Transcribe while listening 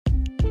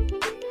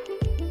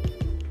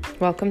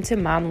Welcome to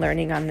Mom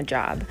Learning on the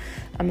Job.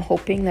 I'm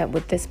hoping that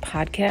with this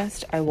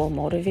podcast, I will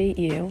motivate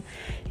you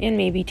and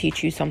maybe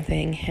teach you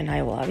something. And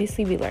I will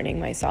obviously be learning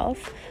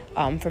myself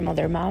from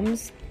other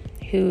moms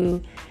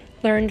who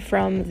learned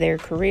from their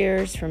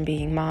careers, from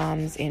being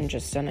moms, and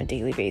just on a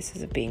daily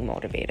basis of being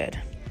motivated.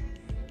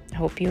 I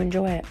hope you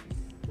enjoy it.